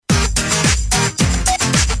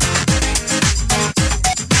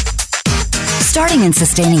Starting and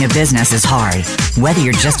sustaining a business is hard, whether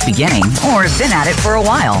you're just beginning or have been at it for a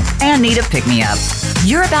while and need a pick-me-up.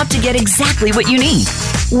 You're about to get exactly what you need.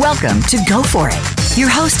 Welcome to Go For It. Your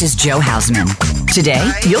host is Joe Hausman.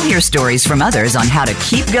 Today, you'll hear stories from others on how to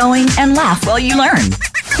keep going and laugh while you learn.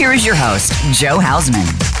 Here is your host, Joe Hausman.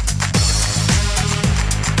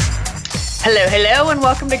 Hello, and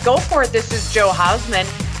welcome to Go For It. This is Joe Hausman.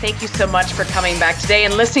 Thank you so much for coming back today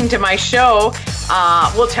and listening to my show.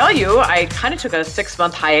 We'll tell you, I kind of took a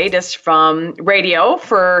 6-month hiatus from radio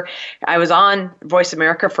I was on Voice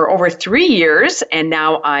America for over 3 years, and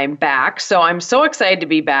now I'm back. So I'm so excited to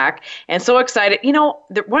be back and so excited. You know,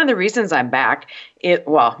 one of the reasons I'm back,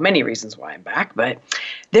 many reasons why I'm back, but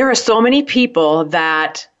there are so many people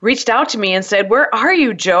that reached out to me and said, "Where are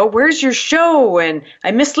you, Joe? Where's your show? And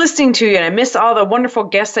I miss listening to you, and I miss all the wonderful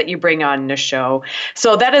guests that you bring on the show."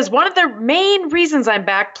 So that is one of the main reasons I'm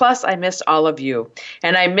back. Plus, I missed all of you.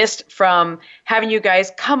 And I missed from having you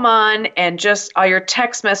guys come on and just all your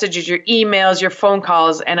text messages, your emails, your phone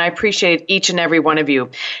calls, and I appreciate each and every one of you.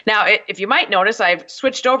 Now, if you might notice, I've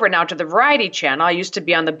switched over now to the Variety channel. I used to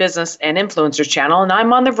be on the Business and Influencers channel, and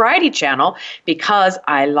I'm on the Variety channel because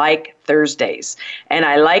I like Thursdays. And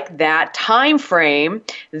I like that time frame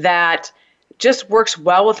that just works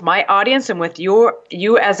well with my audience and with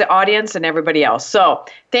you as the audience and everybody else. So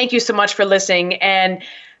thank you so much for listening. And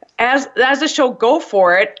as the show Go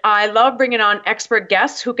For It, I love bringing on expert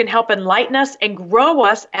guests who can help enlighten us and grow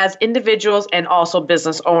us as individuals and also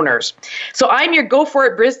business owners. So I'm your Go For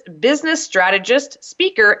It business strategist,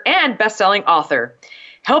 speaker, and best-selling author,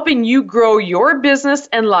 helping you grow your business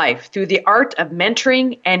and life through the art of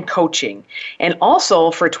mentoring and coaching. And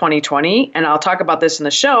also for 2020, and I'll talk about this in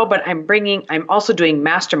the show, but I'm also doing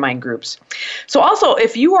mastermind groups. So also,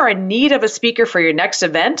 if you are in need of a speaker for your next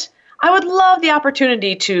event, I would love the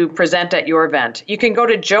opportunity to present at your event. You can go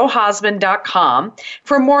to joehausman.com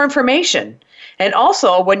for more information. And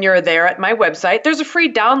also, when you're there at my website, there's a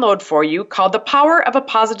free download for you called The Power of a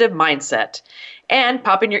Positive Mindset. And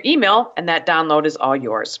pop in your email, and that download is all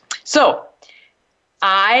yours. So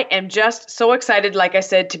I am just so excited, like I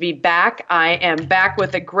said, to be back. I am back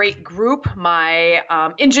with a great group, my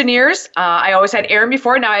engineers. I always had Aaron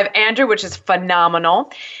before. Now I have Andrew, which is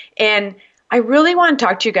phenomenal. And I really want to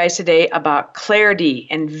talk to you guys today about clarity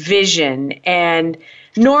and vision. And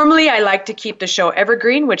normally I like to keep the show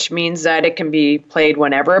evergreen, which means that it can be played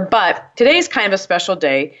whenever. But today is kind of a special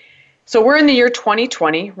day. So we're in the year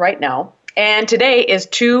 2020 right now. And today is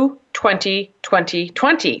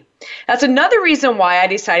 2/20/2020. That's another reason why I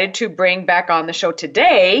decided to bring back on the show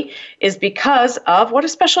today, is because of what a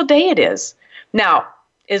special day it is. Now,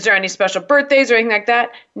 is there any special birthdays or anything like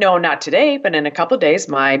that? No, not today, but in a couple of days,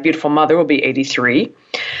 my beautiful mother will be 83.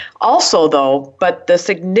 Also, though, but the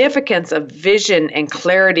significance of vision and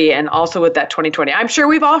clarity, and also with that 2020, I'm sure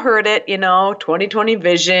we've all heard it, 2020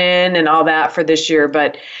 vision and all that for this year,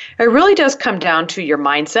 but it really does come down to your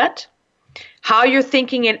mindset, how you're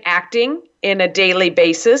thinking and acting in a daily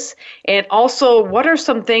basis, and also what are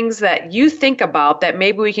some things that you think about that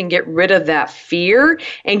maybe we can get rid of that fear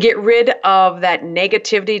and get rid of that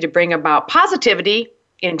negativity to bring about positivity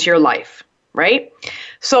into your life, right?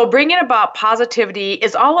 So bringing about positivity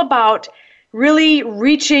is all about really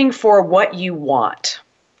reaching for what you want.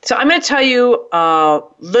 So I'm going to tell you a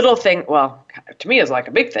little thing, well, to me it's like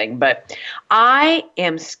a big thing, but I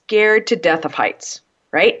am scared to death of heights.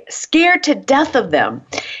 Right? Scared to death of them.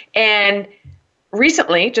 And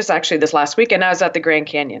recently, just actually this last weekend, I was at the Grand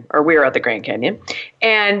Canyon, or we were at the Grand Canyon,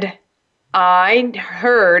 and I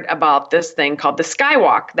heard about this thing called the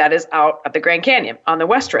Skywalk that is out at the Grand Canyon on the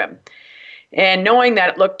West Rim. And knowing that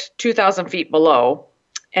it looked 2,000 feet below,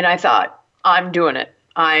 and I thought, I'm doing it.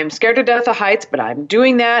 I'm scared to death of heights, but I'm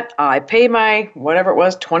doing that. I pay my, whatever it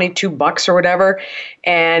was, $22 or whatever.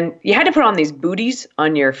 And you had to put on these booties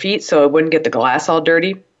on your feet so it wouldn't get the glass all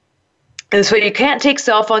dirty. And so you can't take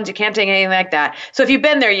cell phones. You can't take anything like that. So if you've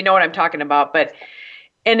been there, you know what I'm talking about.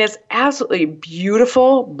 And it's absolutely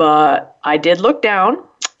beautiful, but I did look down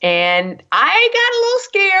and I got a little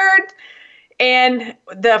scared. And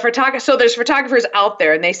so there's photographers out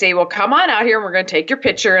there and they say, well, come on out here and we're going to take your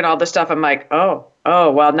picture and all this stuff. I'm like, oh,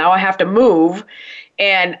 well, now I have to move.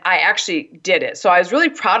 And I actually did it. So I was really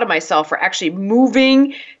proud of myself for actually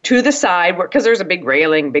moving to the side because there's a big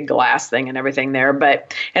railing, big glass thing and everything there.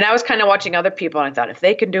 And I was kind of watching other people and I thought, if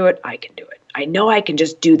they can do it, I can do it. I know I can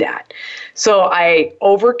just do that. So I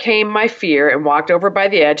overcame my fear and walked over by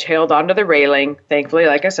the edge, held onto the railing. Thankfully,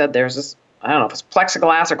 like I said, there's this, I don't know if it's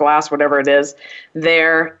plexiglass or glass, whatever it is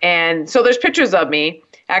there. And so there's pictures of me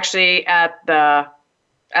actually at the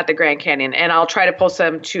Grand Canyon, and I'll try to post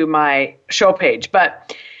them to my show page.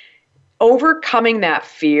 But overcoming that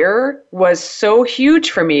fear was so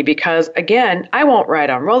huge for me because, again, I won't ride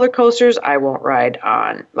on roller coasters. I won't ride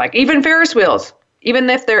on, like, even Ferris wheels, even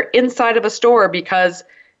if they're inside of a store, because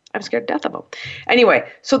I'm scared to death of them. Anyway,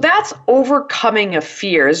 so that's overcoming a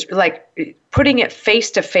fear, is like putting it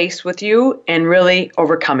face to face with you and really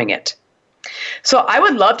overcoming it. So I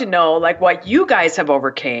would love to know, like, what you guys have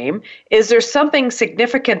overcame. Is there something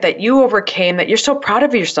significant that you overcame that you're so proud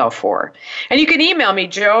of yourself for? And you can email me,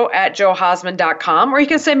 joe@joehausman.com, or you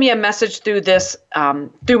can send me a message through this,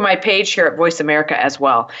 through my page here at Voice America as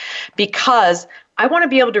well, because I want to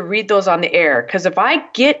be able to read those on the air. Because if I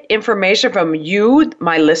get information from you,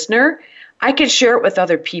 my listener, I can share it with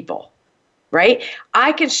other people. Right?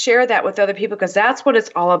 I can share that with other people because that's what it's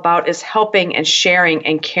all about, is helping and sharing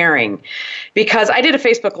and caring. Because I did a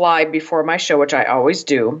Facebook Live before my show, which I always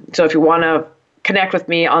do. So if you want to connect with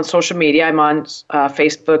me on social media, I'm on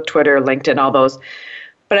Facebook, Twitter, LinkedIn, all those.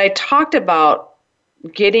 But I talked about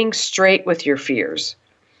getting straight with your fears.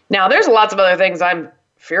 Now, there's lots of other things I'm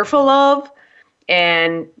fearful of,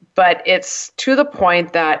 but it's to the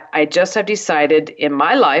point that I just have decided in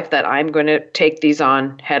my life that I'm going to take these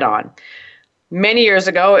on head on. Many years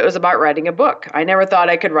ago, it was about writing a book. I never thought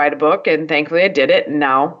I could write a book, and thankfully I did it. And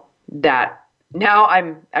now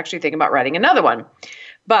I'm actually thinking about writing another one.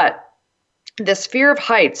 But this fear of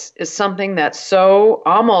heights is something that's so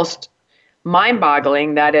almost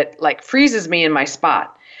mind-boggling that it like freezes me in my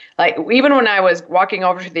spot. Like, even when I was walking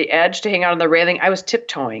over to the edge to hang out on the railing, I was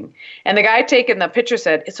tiptoeing. And the guy taking the picture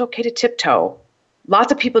said, it's okay to tiptoe.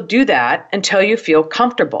 Lots of people do that until you feel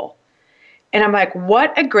comfortable. And I'm like,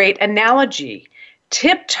 what a great analogy.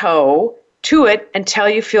 Tiptoe to it until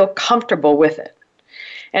you feel comfortable with it.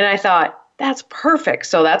 And I thought, that's perfect.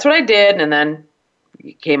 So that's what I did, and then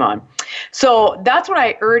it came on. So that's what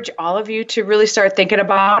I urge all of you to really start thinking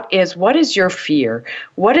about, is what is your fear?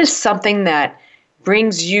 What is something that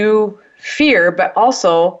brings you fear, but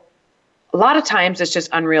also a lot of times it's just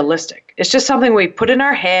unrealistic. It's just something we put in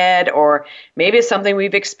our head, or maybe it's something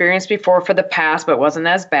we've experienced before for the past, but wasn't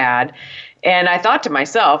as bad. And I thought to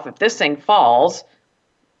myself, if this thing falls,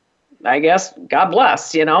 I guess God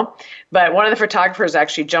bless, But one of the photographers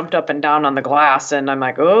actually jumped up and down on the glass, and I'm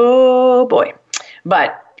like, oh boy.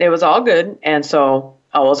 But it was all good, and so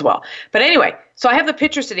all was well. But anyway, so I have the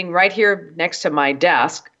picture sitting right here next to my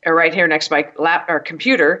desk, or right here next to my lap or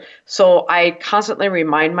computer. So I constantly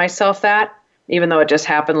remind myself that, even though it just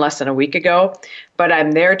happened less than a week ago. But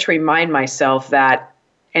I'm there to remind myself that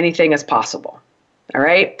anything is possible. All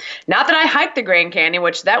right. Not that I hiked the Grand Canyon,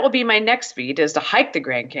 which that will be my next feat, is to hike the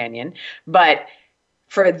Grand Canyon. But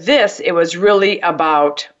for this, it was really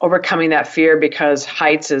about overcoming that fear, because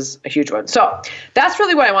heights is a huge one. So that's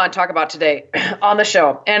really what I want to talk about today on the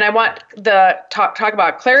show. And I want to talk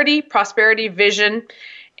about clarity, prosperity, vision,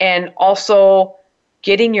 and also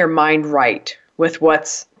getting your mind right with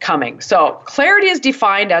what's coming. So clarity is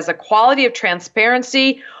defined as a quality of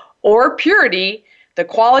transparency or purity, the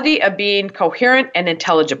quality of being coherent and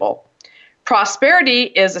intelligible. Prosperity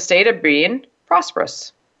is a state of being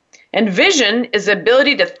prosperous. And vision is the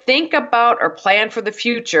ability to think about or plan for the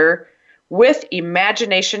future with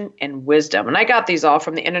imagination and wisdom. And I got these all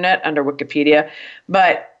from the internet under Wikipedia.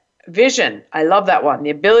 But vision, I love that one. The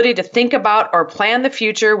ability to think about or plan the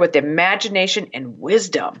future with imagination and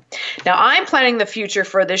wisdom. Now, I'm planning the future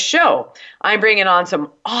for this show. I'm bringing on some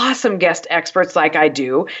awesome guest experts like I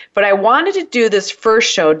do. But I wanted to do this first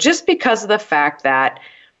show just because of the fact that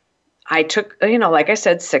I took, like I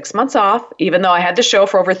said, 6 months off, even though I had the show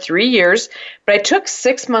for over 3 years. But I took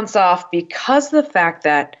 6 months off because of the fact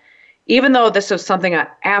that even though this was something I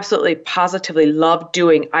absolutely positively loved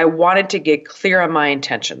doing, I wanted to get clear on my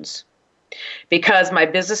intentions, because my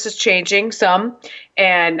business is changing some,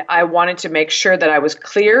 and I wanted to make sure that I was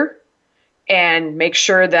clear and make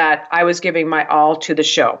sure that I was giving my all to the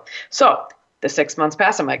show. So the 6 months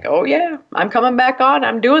passed. I'm like, oh yeah, I'm coming back on.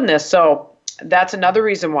 I'm doing this. So that's another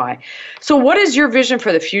reason why. So what is your vision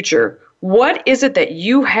for the future? What is it that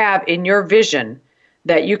you have in your vision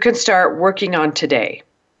that you can start working on today?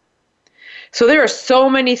 So there are so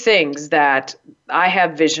many things that I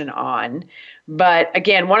have vision on. But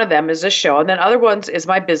again, one of them is this show. And then other ones is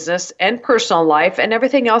my business and personal life and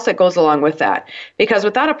everything else that goes along with that. Because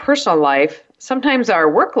without a personal life, sometimes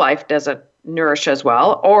our work life doesn't nourish as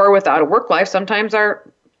well. Or without a work life, sometimes our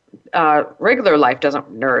regular life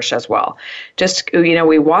doesn't nourish as well. Just,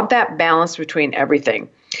 we want that balance between everything.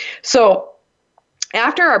 So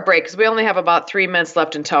after our break, because we only have about 3 minutes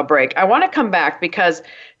left until break, I want to come back because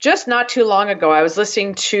just not too long ago, I was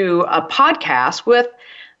listening to a podcast with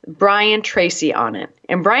Brian Tracy on it.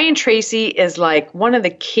 And Brian Tracy is like one of the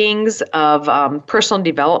kings of personal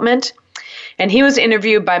development. And he was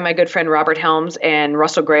interviewed by my good friend Robert Helms and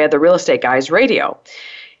Russell Gray of the Real Estate Guys Radio.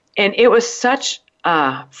 And it was such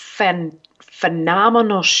a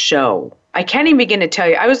phenomenal show. I can't even begin to tell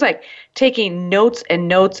you. I was like taking notes and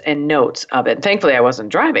notes and notes of it. Thankfully, I wasn't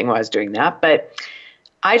driving while I was doing that. But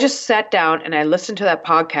I just sat down and I listened to that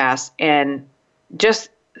podcast and just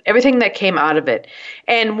everything that came out of it.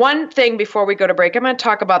 And one thing before we go to break, I'm going to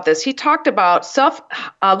talk about this. He talked about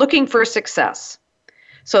looking for success.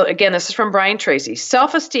 So again, this is from Brian Tracy.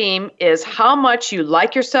 Self-esteem is how much you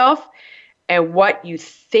like yourself and what you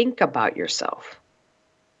think about yourself.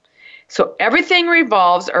 So everything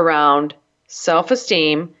revolves around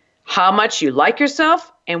self-esteem, how much you like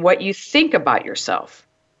yourself, and what you think about yourself.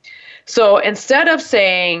 So instead of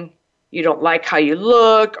saying you don't like how you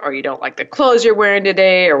look, or you don't like the clothes you're wearing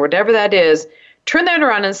today, or whatever that is, turn that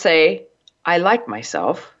around and say, I like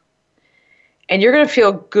myself. And you're going to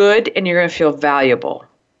feel good and you're going to feel valuable.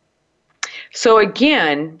 So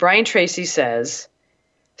again, Brian Tracy says,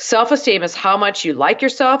 self-esteem is how much you like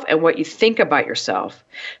yourself and what you think about yourself.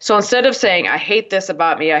 So instead of saying, I hate this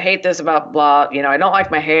about me, I hate this about blah, I don't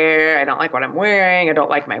like my hair, I don't like what I'm wearing, I don't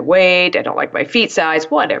like my weight, I don't like my feet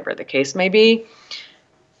size, whatever the case may be.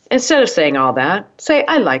 Instead of saying all that, say,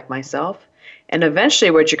 I like myself. And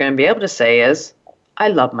eventually what you're going to be able to say is, I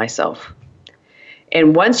love myself.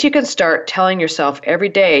 And once you can start telling yourself every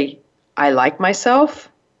day, I like myself.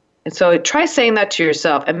 And so try saying that to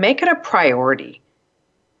yourself and make it a priority.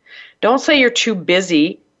 Don't say you're too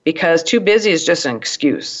busy, because too busy is just an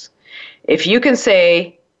excuse. If you can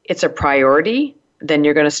say it's a priority, then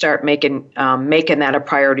you're going to start making that a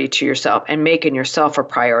priority to yourself and making yourself a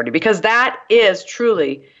priority, because that is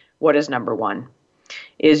truly what is number one,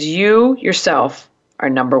 is you yourself are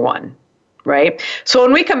number one. Right? So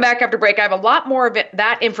when we come back after break, I have a lot more of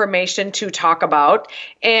that information to talk about.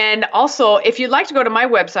 And also, if you'd like to go to my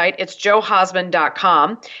website, it's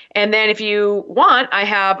johausman.com. And then if you want, I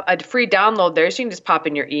have a free download there. So you can just pop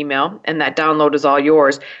in your email and that download is all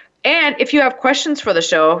yours. And if you have questions for the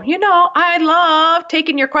show, I love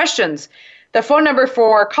taking your questions. The phone number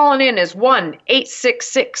for calling in is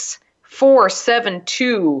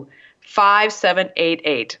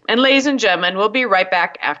 1-866-472-5788. And ladies and gentlemen, we'll be right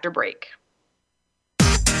back after break.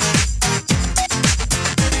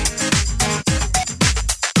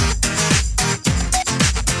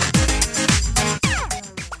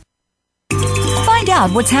 Find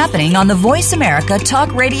out what's happening on the Voice America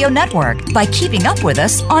Talk Radio Network by keeping up with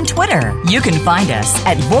us on Twitter. You can find us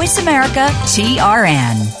at Voice America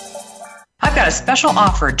TRN. I've got a special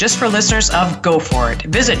offer just for listeners of Go For It.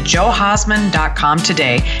 Visit johausman.com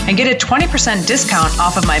today and get a 20% discount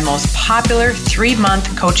off of my most popular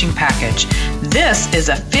 3-month coaching package. This is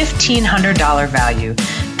a $1,500 value.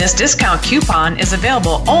 This discount coupon is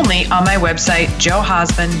available only on my website,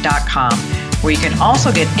 johausman.com, where you can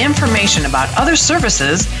also get information about other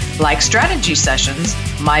services like strategy sessions,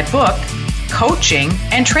 my book, coaching,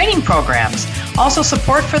 and training programs. Also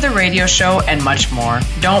support for the radio show and much more.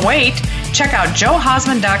 Don't wait. Check out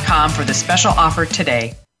johausman.com for the special offer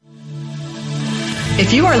today.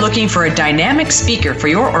 If you are looking for a dynamic speaker for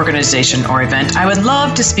your organization or event, I would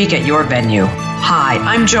love to speak at your venue. Hi,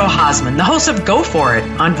 I'm Jo Hausman, the host of Go For It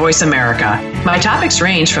on Voice America. My topics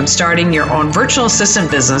range from starting your own virtual assistant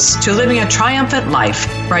business to living a triumphant life.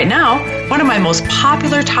 Right now, one of my most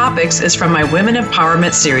popular topics is from my Women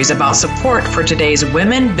Empowerment series about support for today's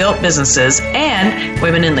women-built businesses and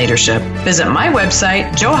women in leadership. Visit my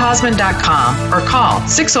website, johausman.com, or call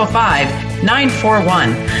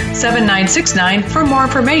 605-941-7969 for more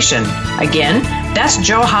information. Again, that's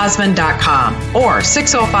johausman.com or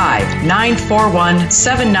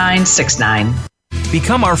 605-941-7969.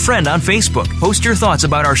 Become our friend on Facebook. Post your thoughts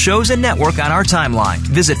about our shows and network on our timeline.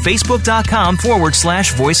 Visit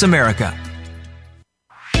facebook.com/Voice America.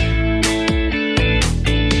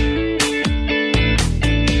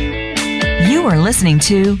 You are listening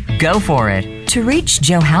to Go For It. To reach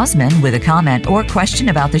Jo Hausman with a comment or question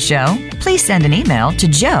about the show, please send an email to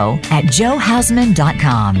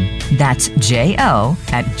joe@johausman.com. That's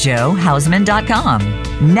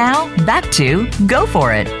JO@johausman.com. Now, back to Go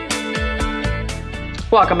For It.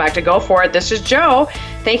 Welcome back to Go For It. This is Jo.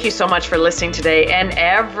 Thank you so much for listening today and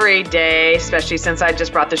every day, especially since I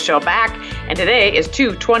just brought the show back. And today is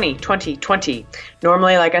 2/20/2020.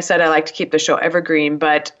 Normally, like I said, I like to keep the show evergreen,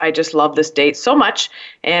 but I just love this date so much.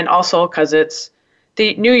 And also because it's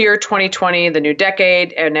the new year 2020, the new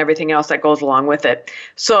decade, and everything else that goes along with it.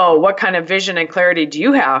 So what kind of vision and clarity do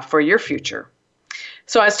you have for your future?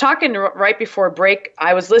 So I was talking right before break.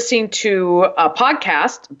 I was listening to a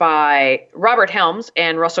podcast by Robert Helms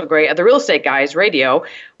and Russell Gray at the Real Estate Guys Radio,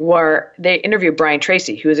 where they interviewed Brian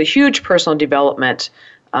Tracy, who is a huge personal development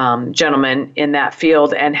gentleman in that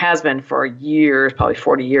field and has been for years, probably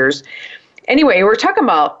 40 years. Anyway, we're talking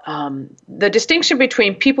about the distinction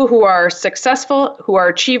between people who are successful, who are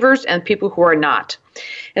achievers, and people who are not.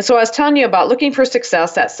 And so I was telling you about looking for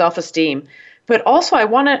success, that self-esteem, but also I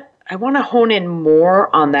want to hone in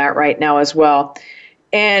more on that right now as well.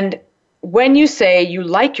 And when you say you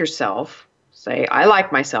like yourself, say, I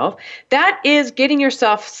like myself, that is getting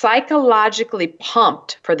yourself psychologically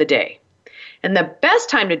pumped for the day. And the best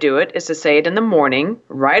time to do it is to say it in the morning,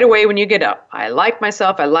 right away when you get up. I like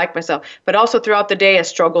myself, I like myself. But also throughout the day as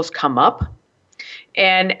struggles come up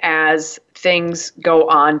and as things go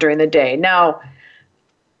on during the day. Now,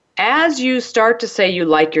 as you start to say you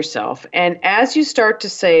like yourself, and as you start to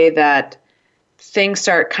say that things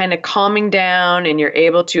start kind of calming down and you're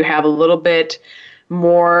able to have a little bit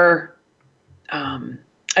more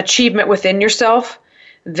achievement within yourself,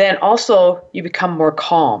 then also you become more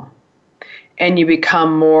calm. And you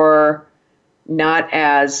become more not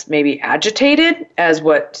as maybe agitated as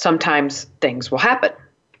what sometimes things will happen.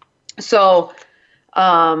 So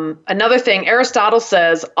another thing, Aristotle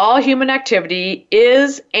says, all human activity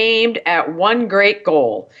is aimed at one great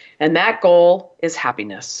goal, and that goal is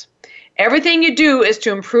happiness. Everything you do is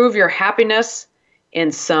to improve your happiness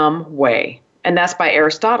in some way, and that's by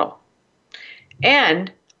Aristotle. And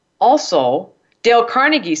also, Dale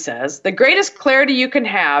Carnegie says, the greatest clarity you can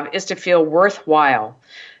have is to feel worthwhile.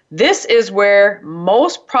 This is where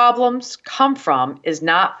most problems come from, is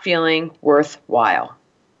not feeling worthwhile,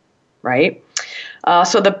 right?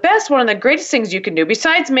 So the best, one of the greatest things you can do,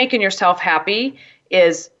 besides making yourself happy,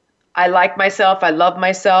 is I like myself, I love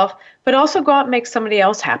myself, but also go out and make somebody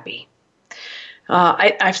else happy.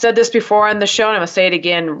 I've said this before on the show, and I'm going to say it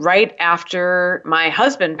again. Right after my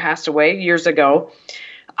husband passed away years ago,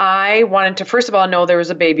 I wanted to, first of all, know there was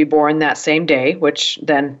a baby born that same day, which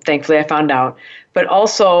then thankfully I found out. But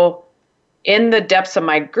also in the depths of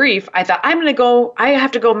my grief, I thought, I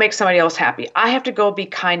have to go make somebody else happy. I have to go be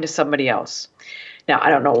kind to somebody else. Now, I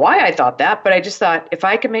don't know why I thought that, but I just thought if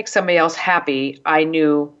I could make somebody else happy, I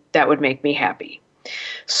knew that would make me happy.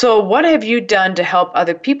 So what have you done to help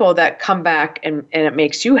other people that come back and it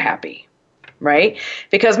makes you happy? Right?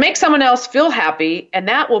 Because make someone else feel happy, and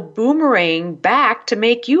that will boomerang back to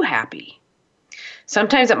make you happy.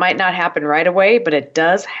 Sometimes it might not happen right away, but it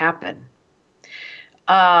does happen.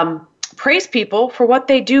 Praise people for what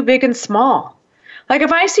they do, big and small. Like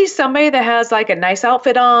if I see somebody that has like a nice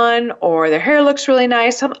outfit on, or their hair looks really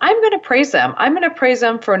nice, I'm going to praise them. I'm going to praise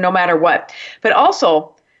them for no matter what. But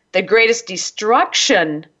also, the greatest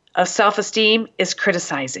destruction of self-esteem is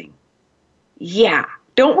criticizing. Yeah.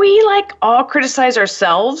 Don't we all criticize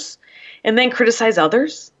ourselves and then criticize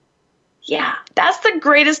others? Yeah, that's the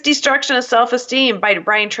greatest destruction of self-esteem by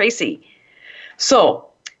Brian Tracy. So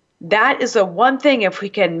that is the one thing, if we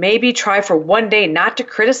can maybe try for one day not to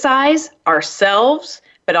criticize ourselves,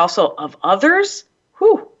 but also of others,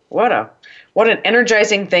 what an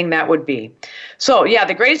energizing thing that would be. So yeah,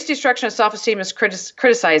 the greatest destruction of self-esteem is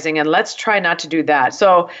criticizing, and let's try not to do that.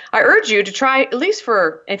 So I urge you to try at least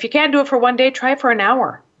if you can't do it for one day, try it for an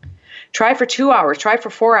hour. Try for 2 hours, try for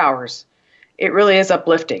 4 hours. It really is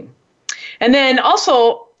uplifting. And then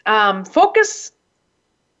also focus,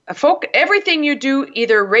 everything you do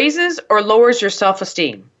either raises or lowers your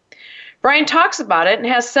self-esteem. Brian talks about it and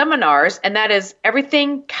has seminars, and that is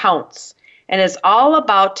everything counts. And it's all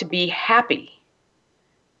about to be happy,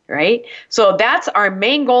 right? So that's our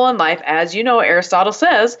main goal in life. As you know, Aristotle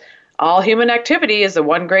says, all human activity is the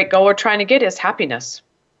one great goal we're trying to get is happiness.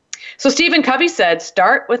 So Stephen Covey said,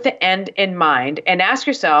 start with the end in mind and ask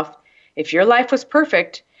yourself, if your life was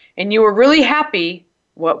perfect and you were really happy,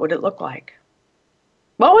 what would it look like?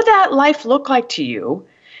 What would that life look like to you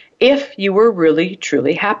if you were really,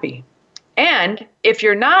 truly happy? And if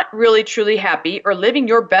you're not really, truly happy or living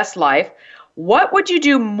your best life, what would you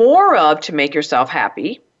do more of to make yourself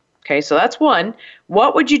happy? Okay, so that's one.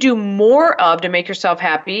 What would you do more of to make yourself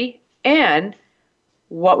happy? And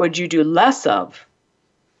what would you do less of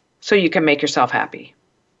so you can make yourself happy?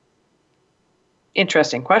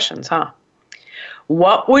 Interesting questions, huh?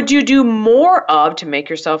 What would you do more of to make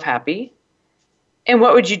yourself happy? And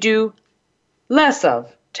what would you do less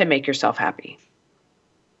of to make yourself happy?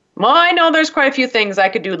 Well, I know there's quite a few things I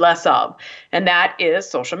could do less of, and that is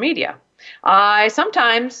social media. As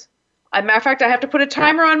a matter of fact, I have to put a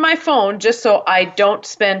timer on my phone just so I don't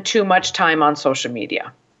spend too much time on social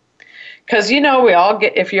media. Because, we all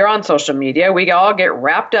get, if you're on social media, we all get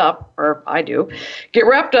wrapped up, or I do, get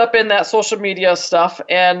wrapped up in that social media stuff.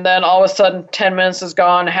 And then all of a sudden, 10 minutes is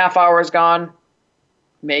gone, a half hour is gone,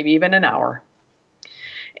 maybe even an hour.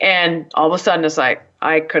 And all of a sudden, it's like,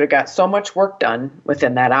 I could have got so much work done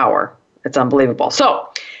within that hour. It's unbelievable. So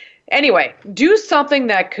anyway, do something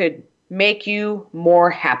that could make you more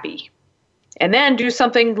happy. And then do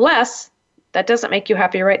something less that doesn't make you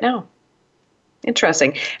happy right now.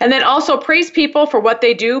 Interesting. And then also praise people for what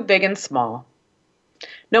they do, big and small.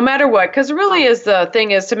 No matter what, because really is the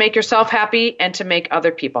thing is to make yourself happy and to make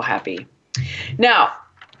other people happy. Now,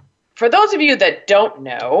 for those of you that don't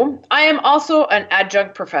know, I am also an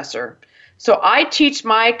adjunct professor. So I teach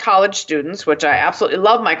my college students, which I absolutely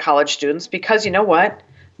love my college students, because you know what?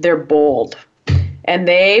 They're bold. And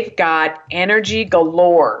they've got energy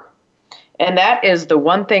galore. And that is the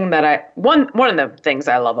one thing that one of the things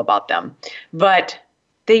I love about them. But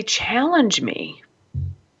they challenge me.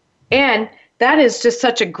 And that is just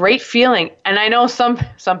such a great feeling. And I know some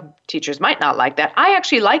teachers might not like that. I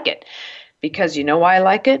actually like it. Because you know why I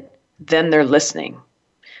like it? Then they're listening.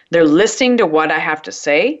 They're listening to what I have to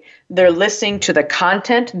say. They're listening to the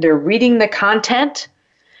content. They're reading the content.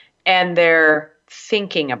 And they're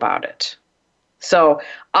thinking about it. So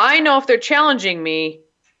I know if they're challenging me,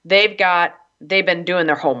 they've been doing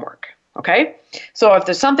their homework, okay? So if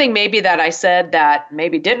there's something maybe that I said that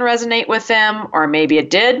maybe didn't resonate with them, or maybe it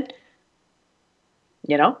did,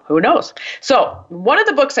 who knows? So one of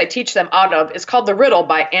the books I teach them out of is called The Riddle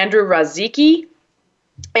by Andrew Rozicki,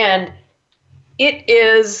 and it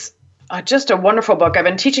is just a wonderful book. I've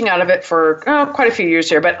been teaching out of it for quite a few years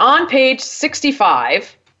here, but on page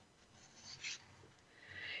 65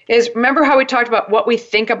 remember how we talked about what we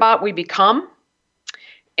think about, we become?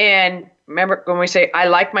 And remember when we say, I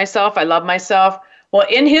like myself, I love myself? Well,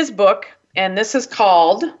 in his book, and this is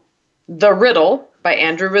called The Riddle by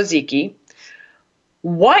Andrew Rozicki,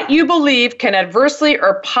 what you believe can adversely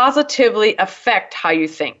or positively affect how you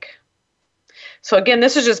think. So again,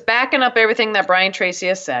 this is just backing up everything that Brian Tracy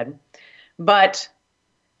has said. But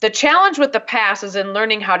the challenge with the past is in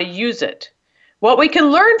learning how to use it. What we can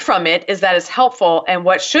learn from it is that it's helpful, and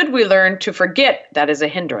what should we learn to forget that is a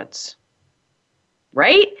hindrance.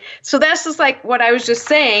 Right? So that's just like what I was just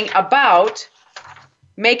saying about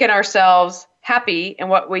making ourselves happy and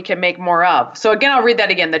what we can make more of. So again, I'll read that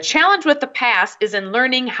again. The challenge with the past is in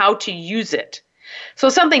learning how to use it. So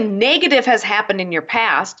something negative has happened in your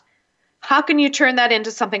past. How can you turn that into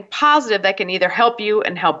something positive that can either help you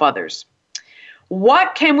and help others?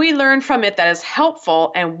 What can we learn from it that is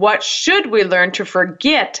helpful, and what should we learn to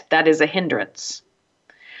forget that is a hindrance?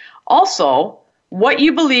 Also, what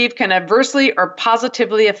you believe can adversely or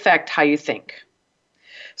positively affect how you think.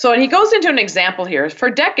 So, and he goes into an example here. For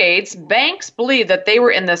decades, banks believed that they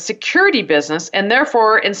were in the security business and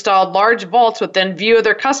therefore installed large vaults within view of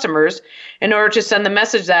their customers in order to send the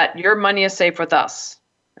message that your money is safe with us.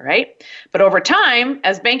 All right? But over time,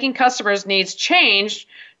 as banking customers' needs changed,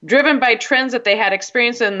 driven by trends that they had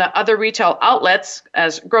experienced in the other retail outlets,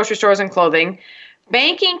 as grocery stores and clothing,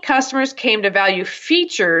 banking customers came to value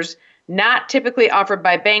features not typically offered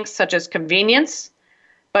by banks, such as convenience,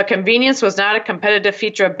 but convenience was not a competitive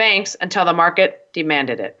feature of banks until the market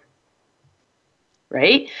demanded it.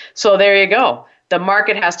 Right? So there you go. The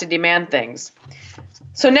market has to demand things.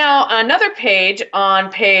 So now another page,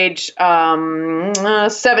 on page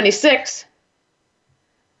 76,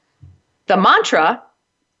 the mantra,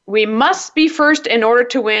 we must be first in order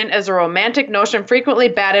to win, is a romantic notion frequently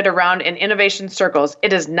batted around in innovation circles.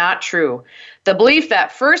 It is not true. The belief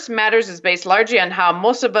that first matters is based largely on how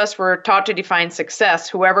most of us were taught to define success.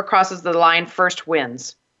 Whoever crosses the line first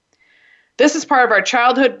wins. This is part of our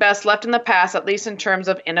childhood best left in the past, at least in terms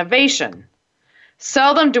of innovation.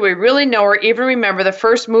 Seldom do we really know or even remember the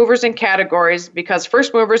first movers in categories, because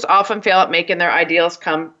first movers often fail at making their ideals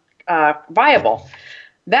come viable.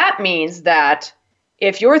 That means that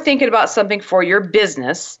if you're thinking about something for your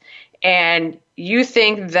business and you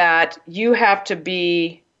think that you have to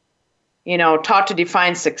be, taught to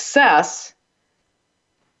define success,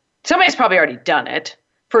 somebody's probably already done it,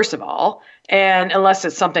 first of all, and unless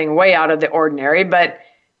it's something way out of the ordinary, but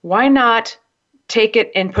why not take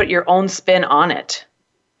it and put your own spin on it?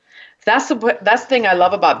 That's the thing I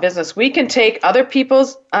love about business. We can take other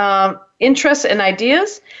people's interests and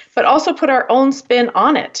ideas, but also put our own spin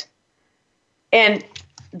on it. And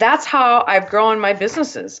that's how I've grown my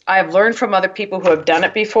businesses. I've learned from other people who have done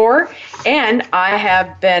it before, and I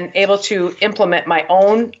have been able to implement my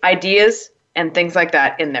own ideas and things like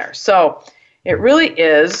that in there. So it really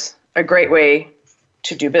is a great way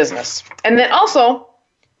to do business. And then also,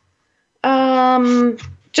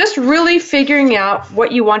 just really figuring out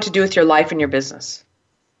what you want to do with your life and your business.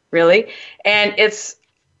 Really. And it's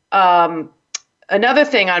another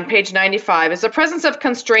thing on page 95 is the presence of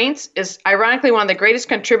constraints is ironically one of the greatest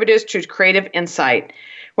contributors to creative insight.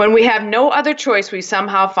 When we have no other choice, we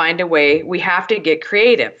somehow find a way. We have to get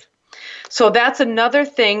creative. So that's another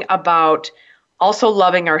thing about also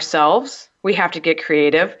loving ourselves. We have to get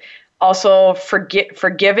creative. Also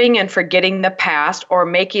forgiving and forgetting the past or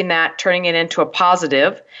making that, turning it into a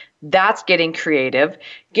positive. That's getting creative.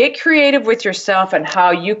 Get creative with yourself and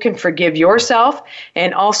how you can forgive yourself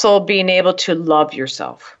and also being able to love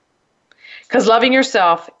yourself. Because loving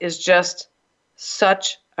yourself is just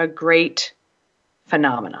such a great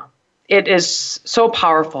phenomena. It is so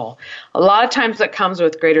powerful. A lot of times that comes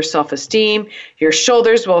with greater self-esteem. Your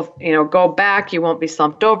shoulders will, go back. You won't be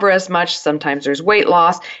slumped over as much. Sometimes there's weight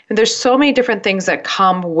loss. And there's so many different things that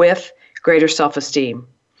come with greater self-esteem.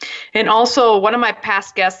 And also, one of my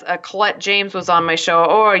past guests, Colette James, was on my show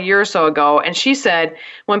a year or so ago, and she said,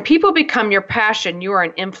 when people become your passion, you are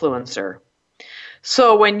an influencer.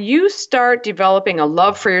 So when you start developing a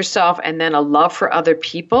love for yourself and then a love for other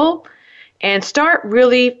people, and start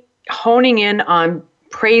really honing in on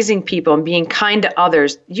praising people and being kind to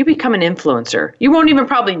others, you become an influencer. You won't even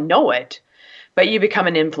probably know it, but you become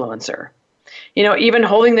an influencer. Even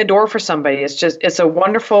holding the door for somebody, it's a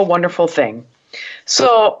wonderful, wonderful thing.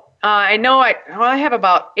 So I know I have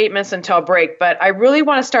about 8 minutes until break, but I really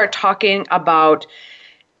want to start talking about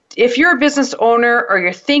if you're a business owner or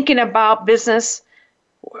you're thinking about business,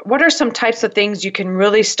 what are some types of things you can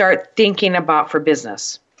really start thinking about for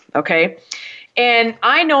business? Okay. And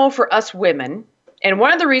I know for us women, and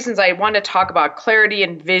one of the reasons I want to talk about clarity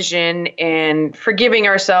and vision and forgiving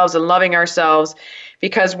ourselves and loving ourselves,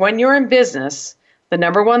 because when you're in business, the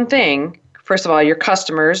number one thing, first of all, your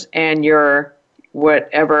customers and your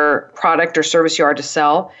whatever product or service you are to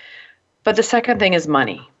sell. But the second thing is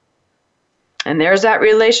money. And there's that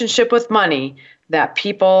relationship with money that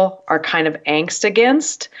people are kind of angst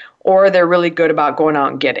against, or they're really good about going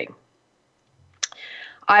out and getting.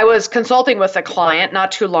 I was consulting with a client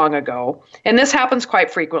not too long ago, and this happens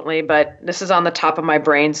quite frequently, but this is on the top of my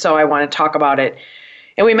brain, so I want to talk about it.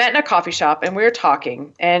 And we met in a coffee shop, and we were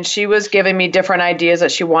talking, and she was giving me different ideas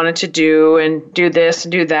that she wanted to do, and do this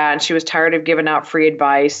and do that, and she was tired of giving out free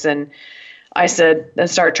advice, and I said, then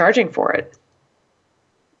start charging for it.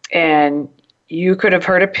 And you could have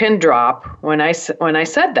heard a pin drop when I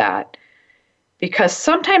said that, because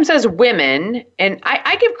sometimes as women, and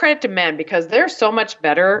I give credit to men because they're so much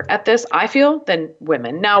better at this, I feel, than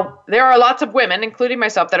women. Now, there are lots of women, including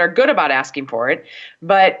myself, that are good about asking for it,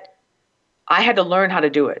 but I had to learn how to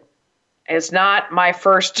do it. It's not my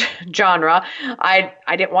first genre. I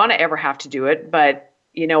didn't want to ever have to do it, but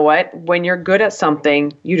you know what? When you're good at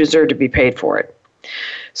something, you deserve to be paid for it.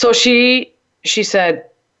 So she said,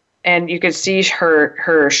 and you could see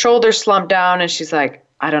her shoulders slumped down, and she's like,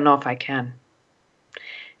 I don't know if I can.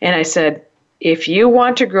 And I said, if you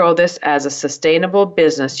want to grow this as a sustainable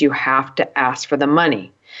business, you have to ask for the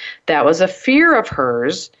money. That was a fear of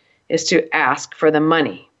hers, is to ask for the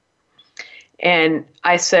money. And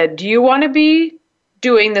I said, do you want to be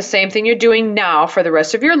doing the same thing you're doing now for the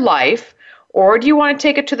rest of your life? Or do you want to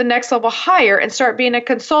take it to the next level higher and start being a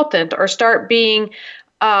consultant or start being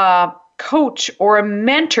a coach or a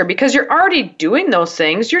mentor? Because you're already doing those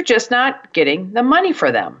things. You're just not getting the money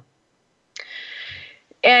for them.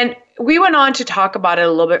 And we went on to talk about it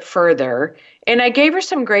a little bit further. And I gave her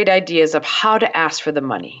some great ideas of how to ask for the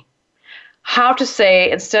money. How to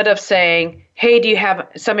say, instead of saying, hey, do you have,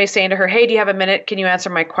 somebody saying to her, hey, do you have a minute? Can you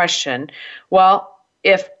answer my question? Well,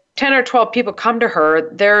 if 10 or 12 people come to her,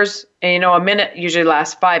 there's, a minute usually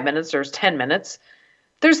lasts 5 minutes, there's 10 minutes.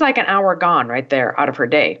 There's like an hour gone right there out of her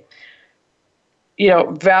day.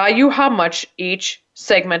 Value how much each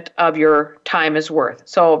segment of your time is worth.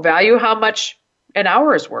 So value how much an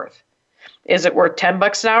hour is worth. Is it worth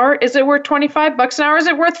 $10 an hour? Is it worth $25 an hour? Is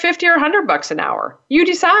it worth $50 or $100 an hour? You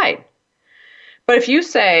decide. But if you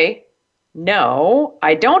say, no,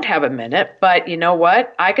 I don't have a minute, but you know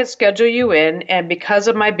what? I could schedule you in, and because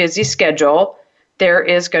of my busy schedule, there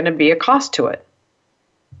is going to be a cost to it.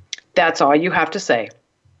 That's all you have to say.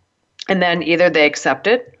 And then either they accept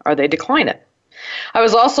it or they decline it. I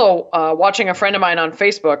was also watching a friend of mine on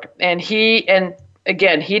Facebook, and he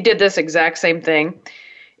did this exact same thing.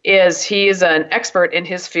 He's an expert in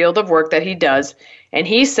his field of work that he does. And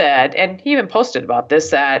he said, and he even posted about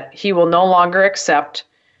this, that he will no longer accept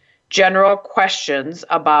general questions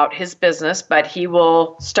about his business, but he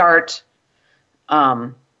will start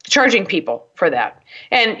charging people for that.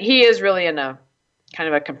 And he is really in a kind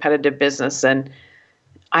of a competitive business. And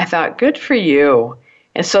I thought, good for you.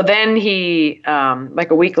 And so then he,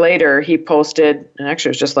 like a week later, he posted, and actually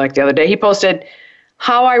it was just like the other day, he posted,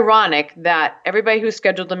 how ironic that everybody who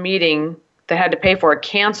scheduled a meeting that had to pay for it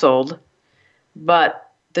canceled,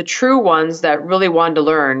 but the true ones that really wanted to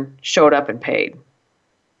learn showed up and paid.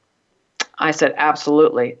 I said,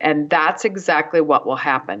 absolutely. And that's exactly what will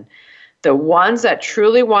happen. The ones that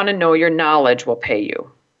truly want to know your knowledge will pay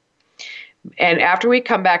you. And after we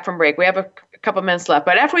come back from break, we have a couple minutes left,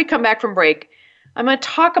 but after we come back from break, I'm going to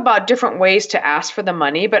talk about different ways to ask for the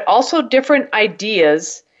money, but also different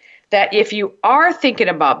ideas that if you are thinking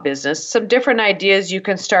about business, some different ideas you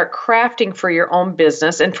can start crafting for your own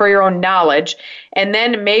business and for your own knowledge, and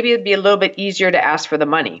then maybe it'd be a little bit easier to ask for the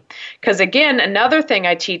money. Because again, another thing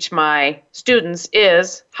I teach my students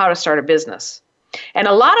is how to start a business. And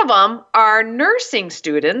a lot of them are nursing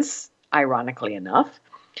students, ironically enough,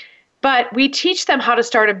 but we teach them how to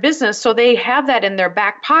start a business so they have that in their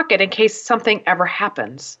back pocket in case something ever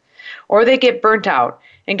happens or they get burnt out.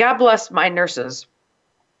 And God bless my nurses,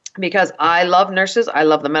 because I love nurses. I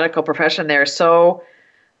love the medical profession. They are so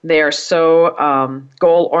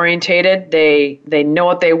goal orientated. They know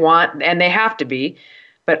what they want, and they have to be.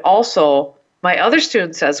 But also my other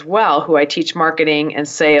students as well, who I teach marketing and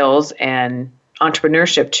sales and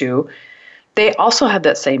entrepreneurship to, they also have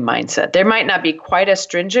that same mindset. They might not be quite as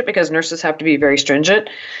stringent because nurses have to be very stringent,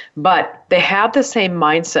 but they have the same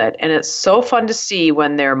mindset. And it's so fun to see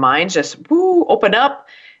when their minds just open up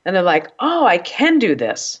and they're like, oh, I can do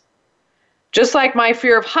this. Just like my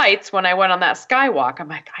fear of heights when I went on that skywalk, I'm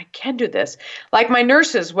like, I can do this. Like my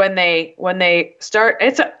nurses, when they start,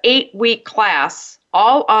 it's an 8-week class,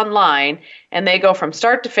 all online, and they go from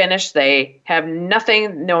start to finish. They have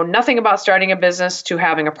know nothing about starting a business to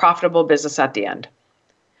having a profitable business at the end.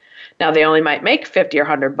 Now they only might make $50 or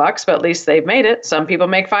 $100, but at least they've made it. Some people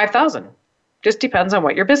make $5,000. Just depends on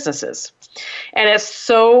what your business is. And it's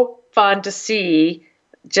so fun to see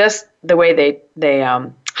just the way they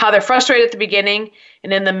how they're frustrated at the beginning,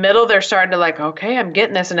 and in the middle they're starting to like, okay, I'm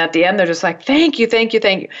getting this, and at the end they're just like, thank you.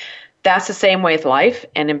 That's the same way with life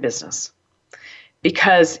and in business.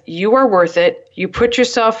 Because you are worth it. You put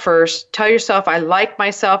yourself first. Tell yourself, I like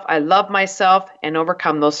myself, I love myself, and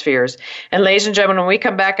overcome those fears. And ladies and gentlemen, when we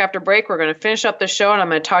come back after break, we're going to finish up the show, and I'm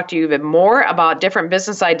going to talk to you even more about different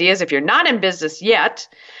business ideas. If you're not in business yet,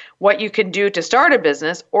 what you can do to start a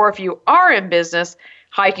business, or if you are in business,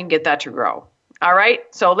 how you can get that to grow. All right.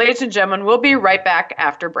 So ladies and gentlemen, we'll be right back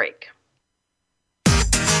after break.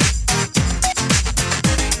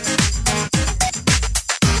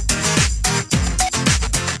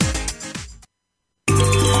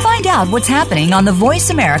 Find out what's happening on the Voice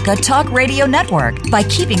America Talk Radio Network by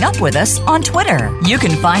keeping up with us on Twitter. You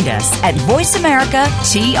can find us at Voice America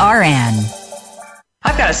TRN.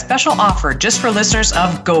 I've got a special offer just for listeners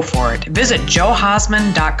of Go For It. Visit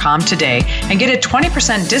joehausman.com today and get a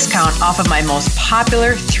 20% discount off of my most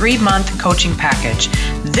popular 3-month coaching package.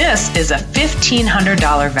 This is a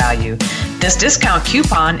 $1,500 value. This discount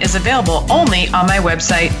coupon is available only on my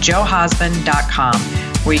website, joehausman.com,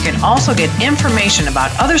 where you can also get information about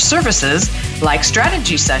other services like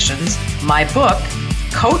strategy sessions, my book,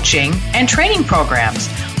 coaching, and training programs.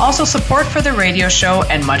 Also support for the radio show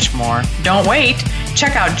and much more. Don't wait.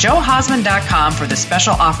 Check out joehausman.com for the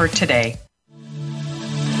special offer today.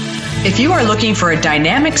 If you are looking for a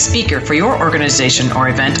dynamic speaker for your organization or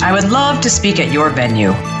event, I would love to speak at your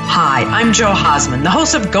venue. Hi, I'm Jo Hausman, the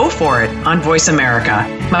host of Go For It on Voice America.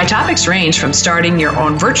 My topics range from starting your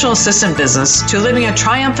own virtual assistant business to living a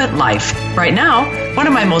triumphant life. Right now, one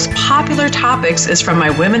of my most popular topics is from my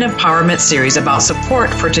Women Empowerment series about support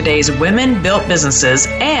for today's women-built businesses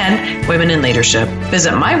and women in leadership.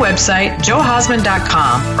 Visit my website,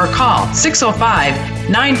 joehausman.com, or call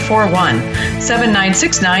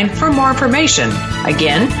 605-941-7969 for more information.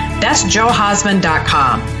 Again, that's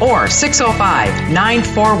joehausman.com or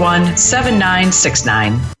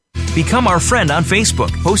 605-941-7969. Become our friend on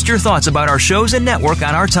Facebook. Post your thoughts about our shows and network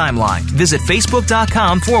on our timeline. Visit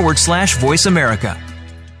facebook.com/Voice America.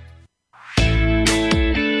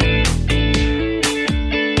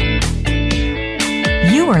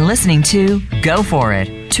 You are listening to Go For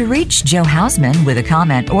It. To reach Jo Hausman with a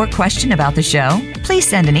comment or question about the show, please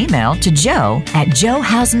send an email to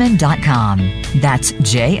joe@joehausman.com. That's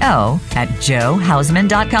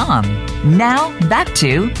JO@joehausman.com. Now, back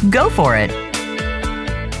to Go For It.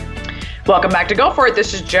 Welcome back to Go For It.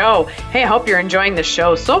 This is Jo. Hey, I hope you're enjoying the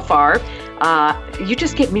show so far. You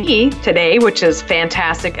just get me today, which is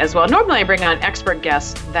fantastic as well. Normally I bring on expert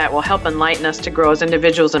guests that will help enlighten us to grow as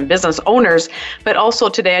individuals and business owners. But also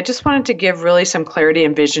today, I just wanted to give really some clarity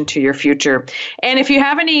and vision to your future. And if you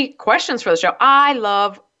have any questions for the show, I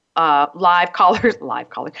love callers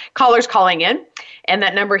calling in. And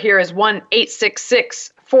that number here is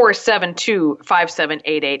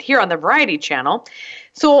 1-866-472-5788 here on the Variety Channel.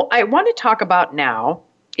 So I want to talk about now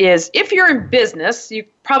is if you're in business, you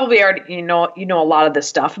probably already you know a lot of this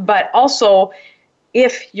stuff, but also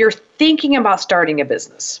if you're thinking about starting a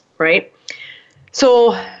business, right?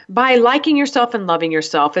 So by liking yourself and loving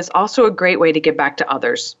yourself is also a great way to give back to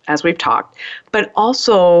others, as we've talked. But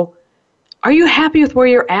also, are you happy with where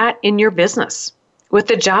you're at in your business, with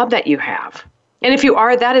the job that you have? And if you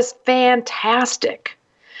are, that is fantastic.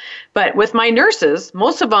 But with my nurses,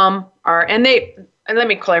 most of them are, and let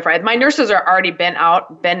me clarify, my nurses are already been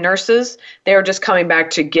nurses. They're just coming back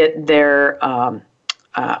to get their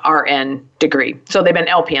RN degree. So they've been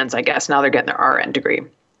LPNs, I guess. Now they're getting their RN degree.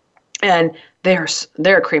 And they're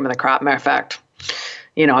cream of the crop. Matter of fact,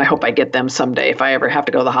 I hope I get them someday if I ever have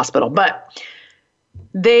to go to the hospital. But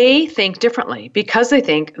they think differently because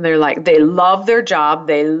they love their job.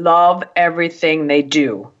 They love everything they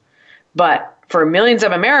do. But for millions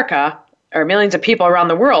of America or millions of people around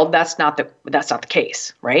the world, that's not the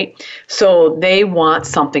case, right? So they want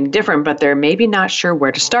something different, but they're maybe not sure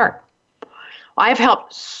where to start. I've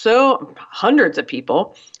helped hundreds of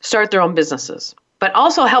people start their own businesses, but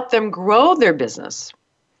also help them grow their business.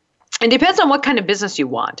 It depends on what kind of business you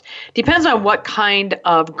want. Depends on what kind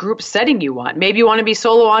of group setting you want. Maybe you want to be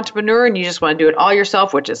solo entrepreneur and you just want to do it all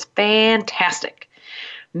yourself, which is fantastic.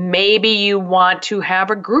 Maybe you want to have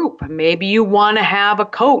a group. Maybe you want to have a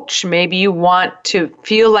coach. Maybe you want to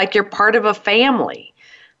feel like you're part of a family.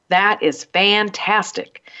 That is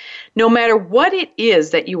fantastic. No matter what it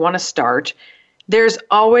is that you want to start, there's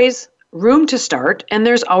always room to start, and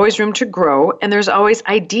there's always room to grow, and there's always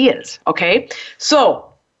ideas, okay?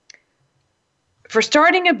 So for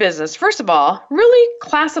starting a business, first of all, really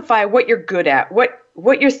classify what you're good at,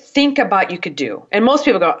 what you think about you could do. And most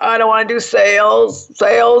people go, I don't want to do sales,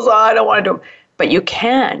 I don't want to do. But you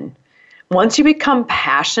can. Once you become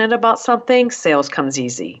passionate about something, sales comes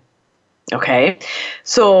easy, okay?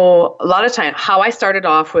 So a lot of time, how I started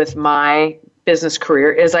off with my business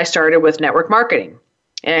career is I started with network marketing.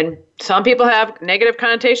 And some people have negative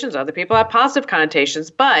connotations, other people have positive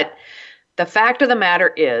connotations, but the fact of the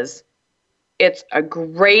matter is it's a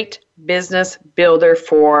great business builder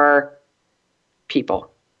for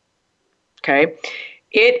people, okay?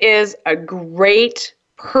 It is a great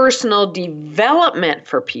personal development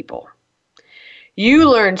for people. You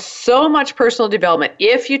learn so much personal development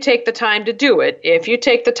if you take the time to do it, if you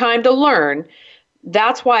take the time to learn.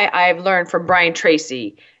 That's why I've learned from Brian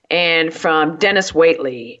Tracy and from Dennis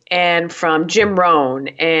Waitley and from Jim Rohn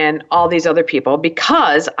and all these other people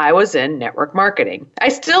because I was in network marketing. I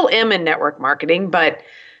still am in network marketing, but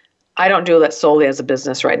I don't do that solely as a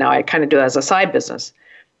business right now. I kind of do it as a side business.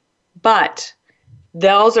 But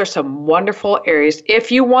those are some wonderful areas.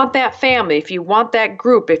 If you want that family, if you want that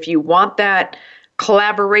group, if you want that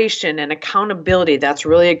collaboration and accountability, that's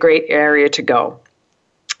really a great area to go.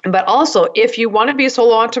 But also, if you want to be a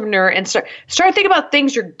solo entrepreneur and start thinking about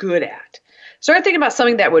things you're good at. Start thinking about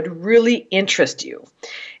something that would really interest you.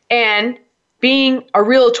 And being a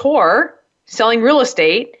realtor, selling real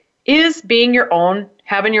estate, is being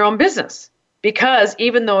having your own business. Because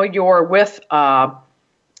even though you're with a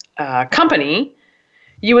company,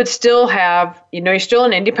 you would still have, you're still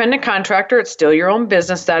an independent contractor. It's still your own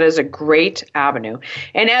business. That is a great avenue.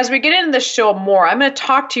 And as we get into the show more, I'm going to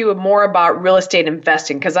talk to you more about real estate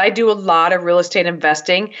investing because I do a lot of real estate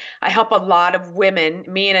investing. I help a lot of women,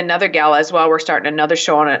 me and another gal as well. We're starting another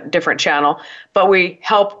show on a different channel, but we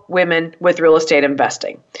help women with real estate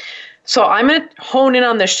investing. So I'm going to hone in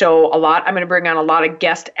on this show a lot. I'm going to bring on a lot of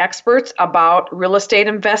guest experts about real estate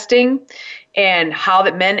investing and how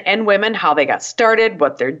that men and women, how they got started,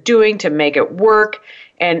 what they're doing to make it work,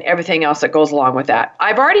 and everything else that goes along with that.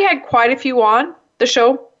 I've already had quite a few on the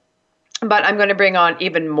show, but I'm going to bring on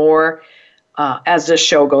even more as this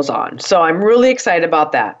show goes on. So I'm really excited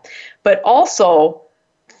about that. But also,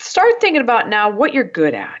 start thinking about now what you're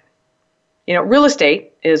good at. Real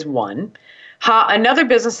estate is one. Another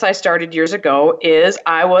business I started years ago is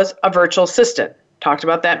I was a virtual assistant. Talked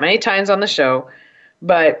about that many times on the show,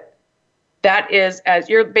 but that is as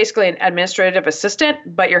you're basically an administrative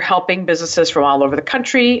assistant, but you're helping businesses from all over the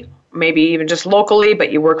country, maybe even just locally,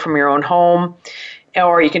 but you work from your own home,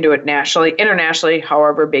 or you can do it nationally, internationally,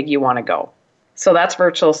 however big you want to go. So that's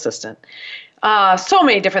virtual assistant. So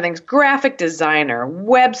many different things, graphic designer,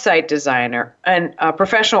 website designer, and a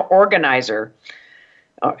professional organizer.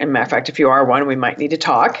 As a matter of fact, if you are one, we might need to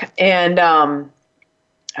talk. And a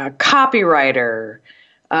copywriter,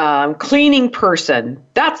 cleaning person.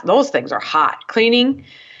 Those things are hot. Cleaning.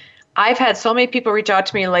 I've had so many people reach out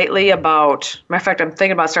to me lately about, matter of fact, I'm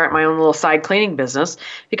thinking about starting my own little side cleaning business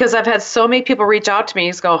because I've had so many people reach out to me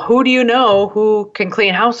and go, who do you know who can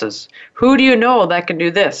clean houses? Who do you know that can do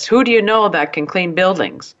this? Who do you know that can clean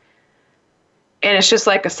buildings? And it's just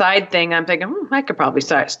like a side thing. I'm thinking, I could probably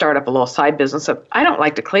start up a little side business. I don't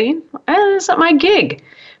like to clean. It's not my gig.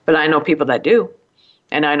 But I know people that do.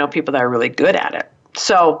 And I know people that are really good at it.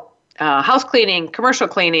 So house cleaning, commercial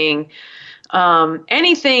cleaning,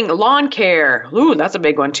 anything, lawn care. Ooh, that's a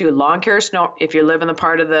big one too. Lawn care, snow. If you live in the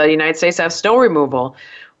part of the United States that have snow removal,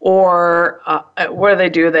 or what do they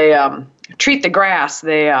do? They treat the grass.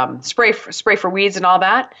 They spray for weeds and all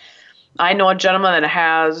that. I know a gentleman that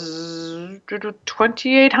has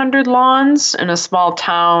 2,800 lawns in a small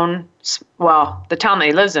town. Well, the town that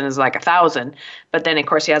he lives in is like 1,000, but then of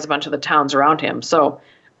course he has a bunch of the towns around him. So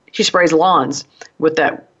he sprays lawns with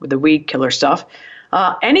the weed killer stuff.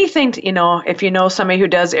 Anything, if you know somebody who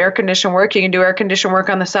does air condition work, you can do air condition work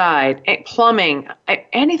on the side, plumbing,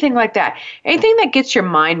 anything like that. Anything that gets your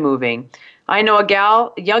mind moving. I know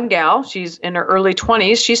a young gal, she's in her early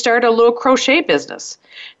 20s. She started a little crochet business.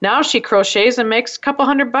 Now she crochets and makes a couple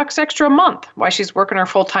 $100 extra a month while she's working her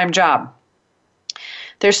full-time job.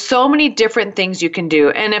 There's so many different things you can do.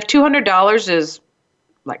 And if $200 is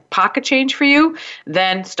like pocket change for you,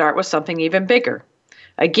 then start with something even bigger.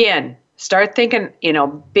 Again, start thinking,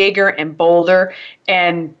 bigger and bolder.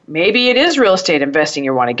 And maybe it is real estate investing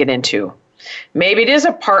you want to get into. Maybe it is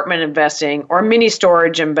apartment investing or mini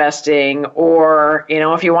storage investing, or,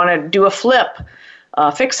 if you want to do a flip,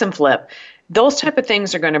 fix and flip. Those type of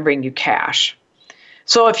things are going to bring you cash.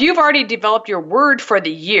 So if you've already developed your word for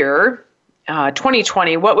the year,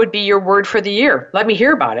 2020, what would be your word for the year? Let me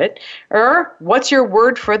hear about it. Or what's your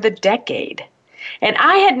word for the decade? And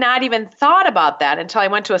I had not even thought about that until I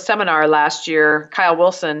went to a seminar last year, Kyle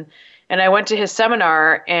Wilson. And I went to his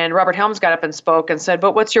seminar, and Robert Helms got up and spoke and said,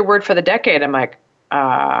 but what's your word for the decade? I'm like,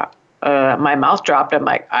 my mouth dropped. I'm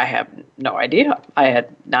like, I have no idea. I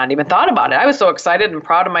had not even thought about it. I was so excited and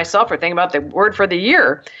proud of myself for thinking about the word for the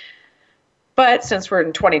year. But since we're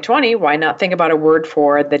in 2020, why not think about a word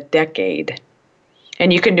for the decade?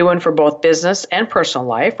 And you can do one for both business and personal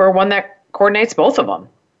life, or one that coordinates both of them.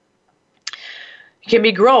 It can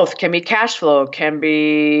be growth, can be cash flow, can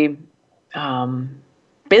be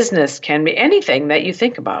business, can be anything that you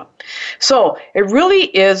think about. So it really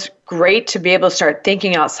is great to be able to start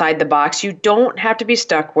thinking outside the box. You don't have to be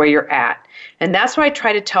stuck where you're at. And that's why I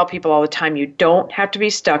try to tell people all the time, you don't have to be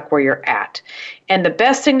stuck where you're at. And the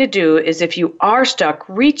best thing to do is, if you are stuck,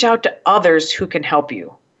 reach out to others who can help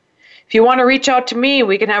you. If you want to reach out to me,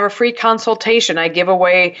 we can have a free consultation. I give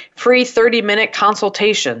away free 30-minute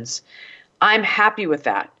consultations. I'm happy with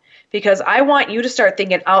that, because I want you to start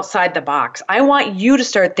thinking outside the box. I want you to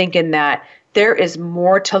start thinking that there is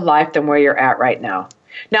more to life than where you're at right now.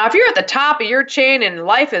 Now, if you're at the top of your chain and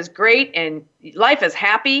life is great and life is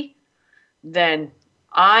happy, then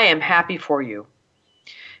I am happy for you.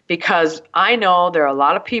 Because I know there are a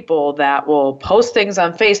lot of people that will post things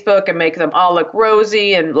on Facebook and make them all look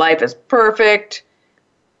rosy and life is perfect,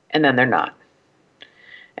 and then they're not.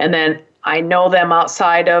 And then I know them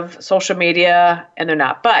outside of social media, and they're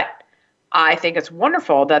not. But I think it's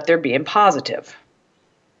wonderful that they're being positive.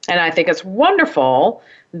 And I think it's wonderful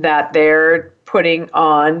that they're putting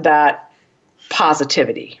on that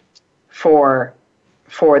positivity for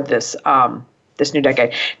this this new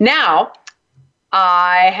decade. Now,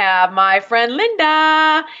 I have my friend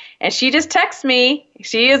Linda, and she just texted me.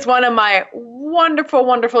 She is one of my wonderful,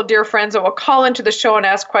 wonderful dear friends that will call into the show and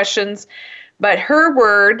ask questions. But her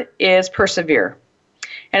word is persevere.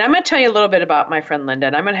 And I'm going to tell you a little bit about my friend Linda,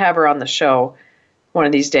 and I'm going to have her on the show one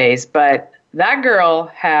of these days. But that girl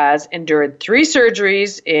has endured 3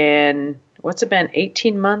 surgeries in,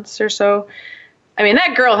 18 months or so? I mean,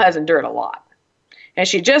 that girl has endured a lot. And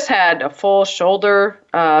she just had a full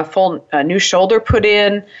new shoulder put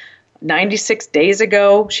in 96 days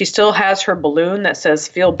ago. She still has her balloon that says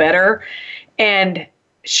feel better. And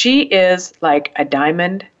she is like a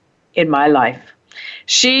diamond in my life.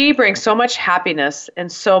 She brings so much happiness and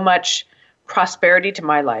so much prosperity to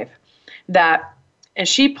my life and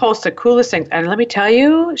she posts the coolest things. And let me tell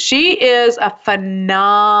you, she is a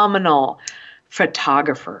phenomenal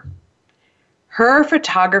photographer. Her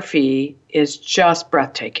photography is just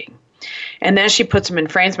breathtaking. And then she puts them in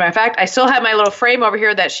frames. Matter of fact, I still have my little frame over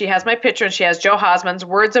here that she has my picture, and she has Joe Hausman's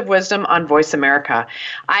Words of Wisdom on Voice America.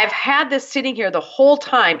 I've had this sitting here the whole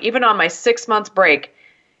time, even on my 6 months break.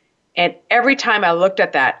 And every time I looked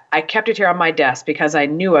at that, I kept it here on my desk because I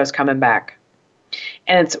knew I was coming back.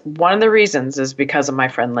 And it's one of the reasons is because of my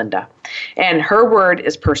friend Linda. And her word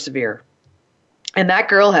is persevere. And that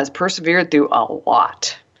girl has persevered through a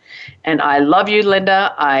lot. And I love you,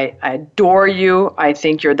 Linda. I adore you. I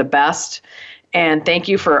think you're the best. And thank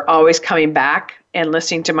you for always coming back and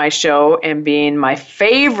listening to my show and being my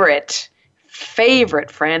favorite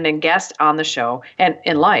friend and guest on the show and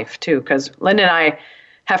in life too, because Linda and I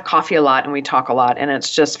have coffee a lot and we talk a lot, and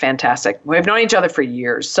it's just fantastic. We've known each other for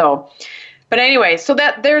years. So, but anyway, so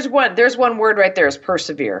that there's one word right there is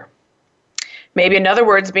persevere. Maybe another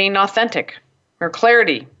word is being authentic or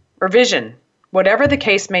clarity or vision, whatever the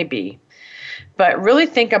case may be. But really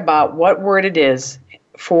think about what word it is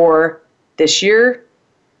for this year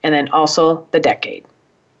and then also the decade.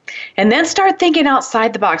 And then start thinking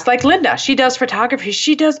outside the box. Like Linda, she does photography.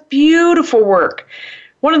 She does beautiful work.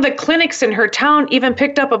 One of the clinics in her town even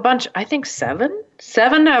picked up a bunch, I think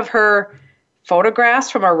seven of her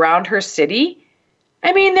photographs from around her city.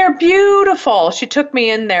 I mean, they're beautiful. She took me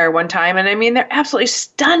in there one time, and I mean, they're absolutely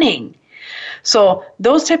stunning. So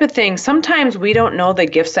those type of things, sometimes we don't know the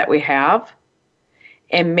gifts that we have.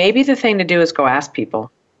 And maybe the thing to do is go ask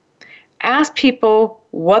people. Ask people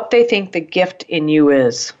what they think the gift in you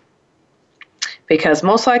is. Because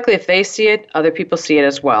most likely if they see it, other people see it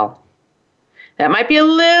as well. That might be a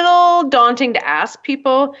little daunting to ask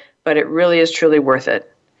people, but it really is truly worth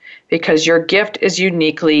it. Because your gift is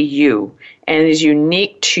uniquely you and is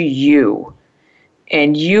unique to you.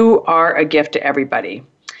 And you are a gift to everybody.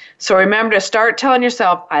 So remember to start telling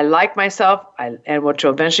yourself, I like myself, and what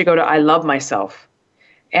you'll eventually go to, I love myself.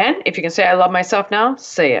 And if you can say I love myself now,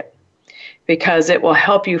 say it. Because it will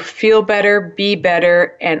help you feel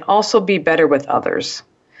better, and also be better with others.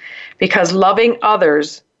 Because loving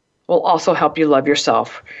others will also help you love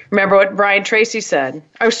yourself. Remember what Brian Tracy said.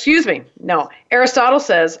 Aristotle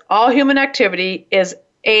says, all human activity is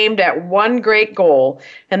aimed at one great goal,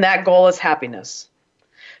 and that goal is happiness.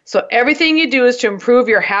 So everything you do is to improve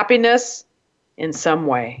your happiness in some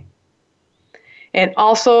way. And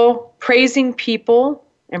also praising people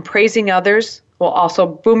and praising others will also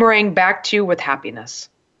boomerang back to you with happiness,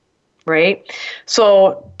 right?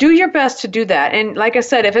 So do your best to do that. And like I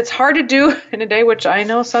said, if it's hard to do in a day, which I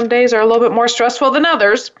know some days are a little bit more stressful than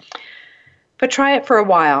others, but try it for a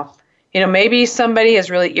while. Maybe somebody has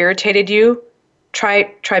really irritated you.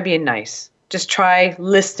 Try being nice. Just try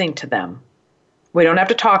listening to them. We don't have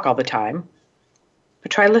to talk all the time,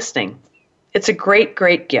 but try listening. It's a great,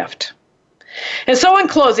 great gift. And so in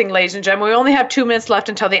closing, ladies and gentlemen, we only have 2 minutes left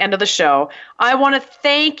until the end of the show. I want to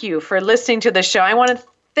thank you for listening to the show. I want to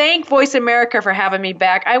thank Voice America for having me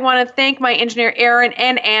back. I want to thank my engineer, Aaron,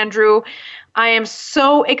 and Andrew. I am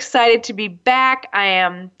so excited to be back. I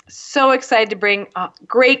am so excited to bring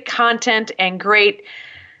great content and great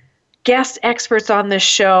guest experts on this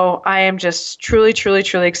show. I am just truly, truly,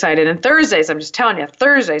 truly excited. And Thursdays, I'm just telling you,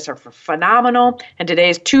 Thursdays are phenomenal. And today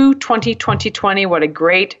is 2/20/2020. What a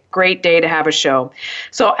great, great day to have a show.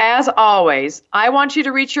 So as always, I want you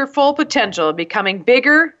to reach your full potential of becoming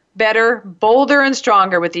bigger, better, bolder, and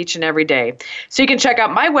stronger with each and every day. So you can check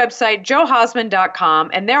out my website, johausman.com,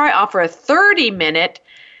 and there I offer a 30-minute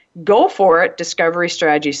Go For It discovery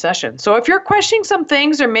strategy session. So if you're questioning some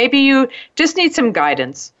things, or maybe you just need some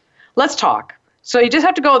guidance, let's talk. So you just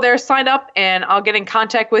have to go there, sign up, and I'll get in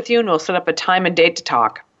contact with you, and we'll set up a time and date to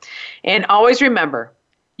talk. And always remember,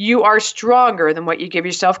 you are stronger than what you give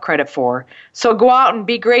yourself credit for. So go out and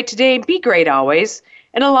be great today, and be great always.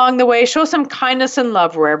 And along the way, show some kindness and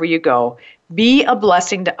love wherever you go. Be a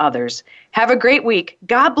blessing to others. Have a great week.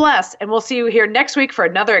 God bless, and we'll see you here next week for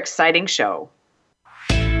another exciting show.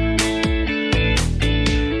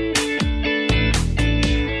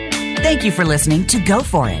 Thank you for listening to Go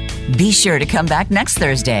For It. Be sure to come back next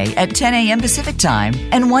Thursday at 10 a.m. Pacific Time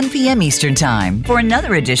and 1 p.m. Eastern Time for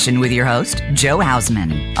another edition with your host, Joe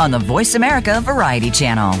Hausman, on the Voice America Variety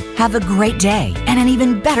Channel. Have a great day and an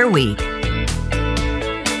even better week.